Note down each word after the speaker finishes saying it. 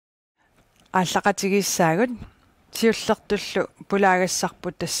ааллақатигиссаагут сиуллертуллу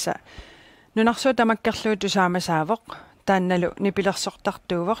пулаагассарпут тасса нунарсуу тамаккерлуу тусаамасаавоқ таанналу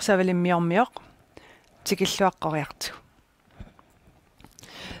нипилерсортартуувоқ савалиммиормиоқ тикиллуаққориарту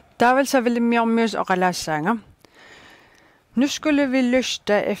таавал савалиммиормиус оқалаассаанга nu skulle vi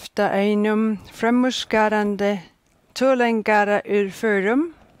lyssna efter en framåtskridande Torlengata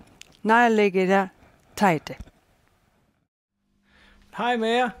Ølførum, nærliggende Teitur. Hej med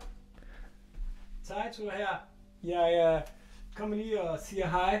jer. Teitur her. Jeg kommer lige og siger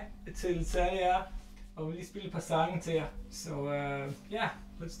hej til jer, og vil lige spille et par sange til jer. Så ja,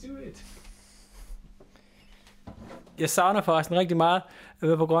 let's do it. Jeg savner forresten rigtig meget at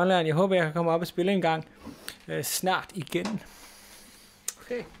være på Grønland. Jeg håber, jeg kan komme op og spille en gang snart igen.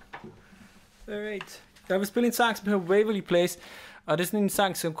 Okay. Alright. Jeg vil spille en sang, som hedder Waverly Place. Og det er sådan en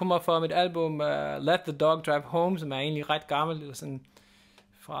sang, som kommer fra mit album Let the Dog Drive Home, som er egentlig ret gammelt. Eller sådan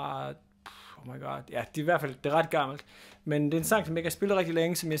fra... Oh my god. Ja, det er i hvert fald det er ret gammelt. Men det er en sang, som jeg ikke har spillet rigtig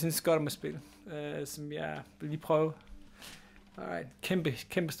længe, som jeg synes godt om at spille. Som jeg vil lige prøve. Alright.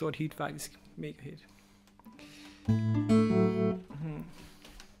 Kæmpe stort hit faktisk. Mega hit.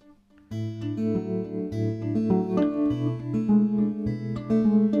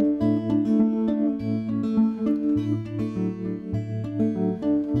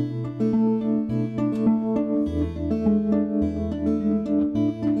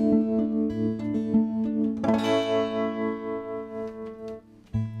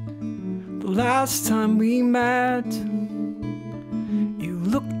 Last time we met, you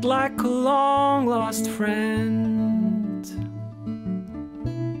looked like a long-lost friend.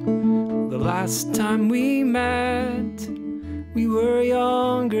 The last time we met, we were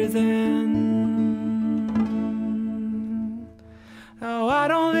younger then. Now I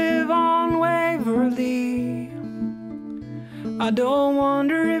don't live on Waverly. I don't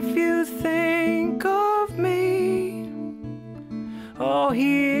wonder if you think of me. Oh,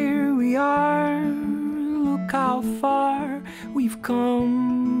 here we are, look how far we've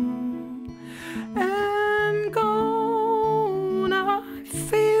come and gone. I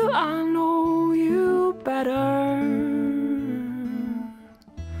feel I know you better.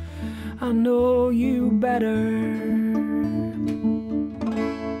 I know you better.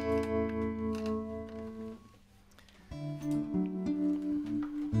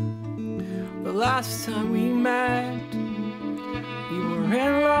 The last time we met, we were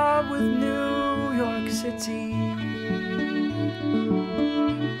in love with New York City.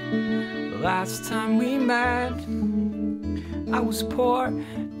 The last time we met, I was poor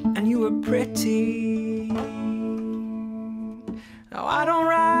and you were pretty. Now I don't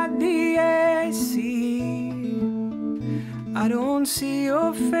ride the AC, I don't see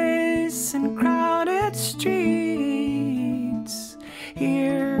your face in crowded streets.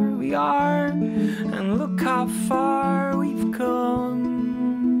 Here we are, and look how far we've come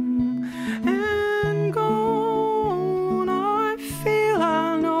and gone. I feel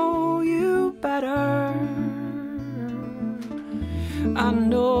I know you better. I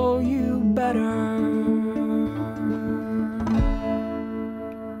know you better.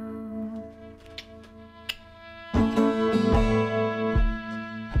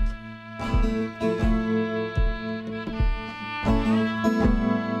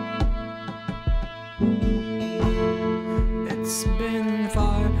 It's been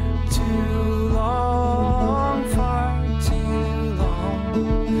far too long, far too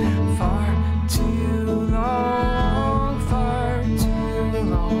long, far too long, far too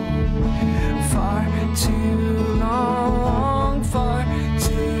long, far too long, far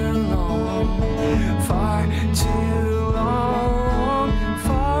too long, far too long,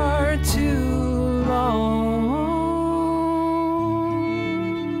 far too long.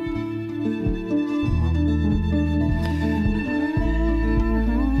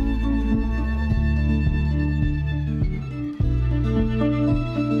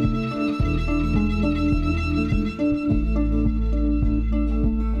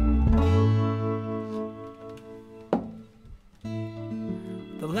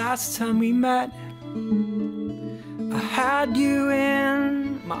 The last time we met, I had you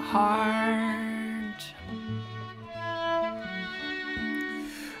in my heart.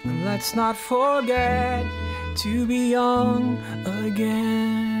 And let's not forget to be young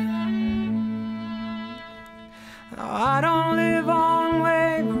again. Now, I don't live on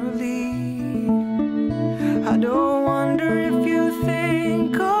Waverly. I don't wonder if you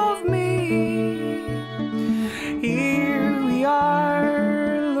think of me. Here we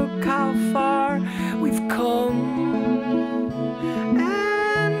are, look how far we've come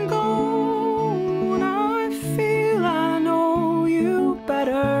and gone. I feel I know you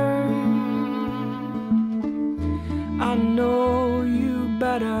better.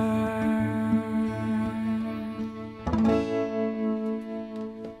 better.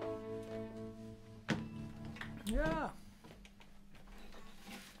 Ja.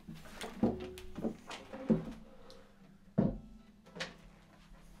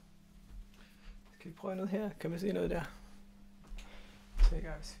 Skal vi prøve noget her? Kan man se noget der? Se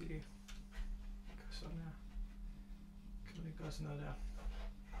her, hvis vi gør sådan her. Kan man ikke gøre sådan noget der?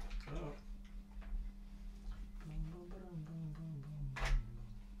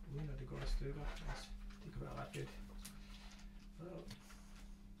 Uden at det går i stykker. Det kan være ret let.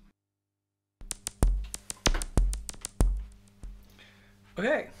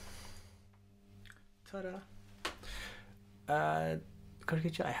 Okay. Tada. Kan du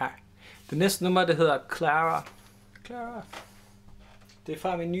ikke her? Det næste nummer, det hedder Clara. Clara. Det er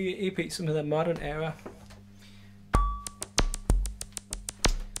fra min nye EP, som hedder Modern Era.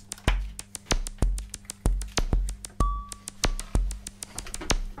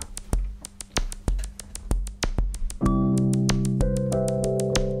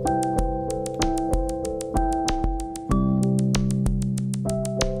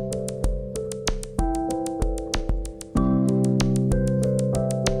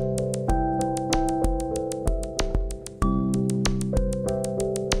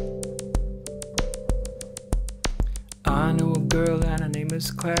 I know a girl and her name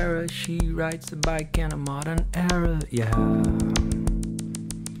is Clara. She rides a bike in a modern era, yeah.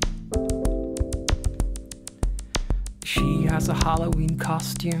 She has a Halloween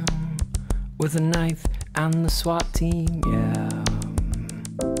costume with a knife and the SWAT team, yeah.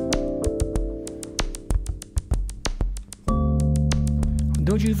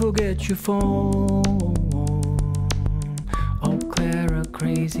 Don't you forget your phone. Oh, Clara,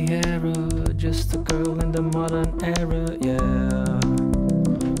 crazy era, just a girl in the modern era, yeah.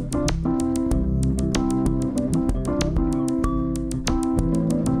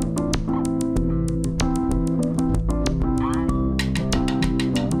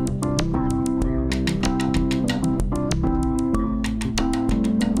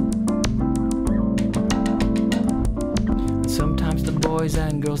 Sometimes the boys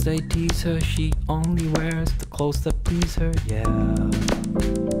and girls, they tease her. She only wears the clothes that please her, yeah.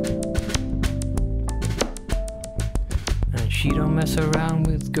 And she don't mess around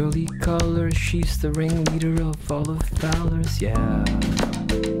with girly colors. She's the ringleader of all the fellers, yeah.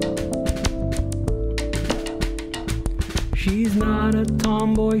 She's not a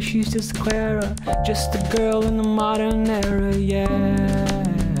tomboy, she's just Clara, just a girl in the modern era, yeah.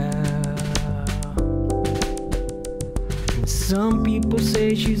 Some people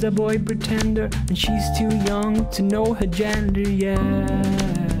say she's a boy pretender, and she's too young to know her gender, yeah.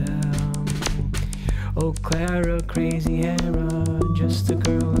 Oh, Clara, crazy era, just a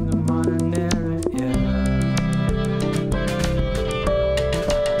girl in the modern era, yeah.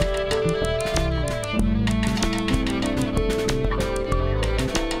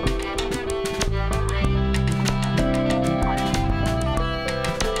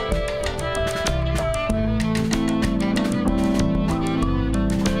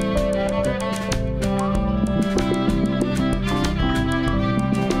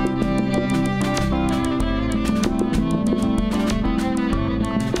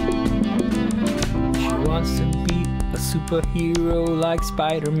 Superhero like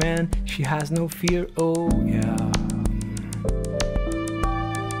Spider-Man, she has no fear, oh yeah.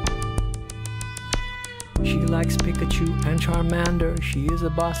 She likes Pikachu and Charmander, she is a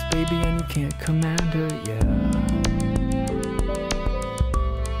boss baby and you can't command her, yeah.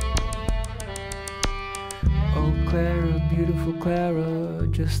 Oh Clara, beautiful Clara,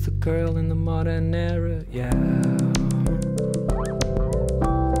 just a girl in the modern era, yeah.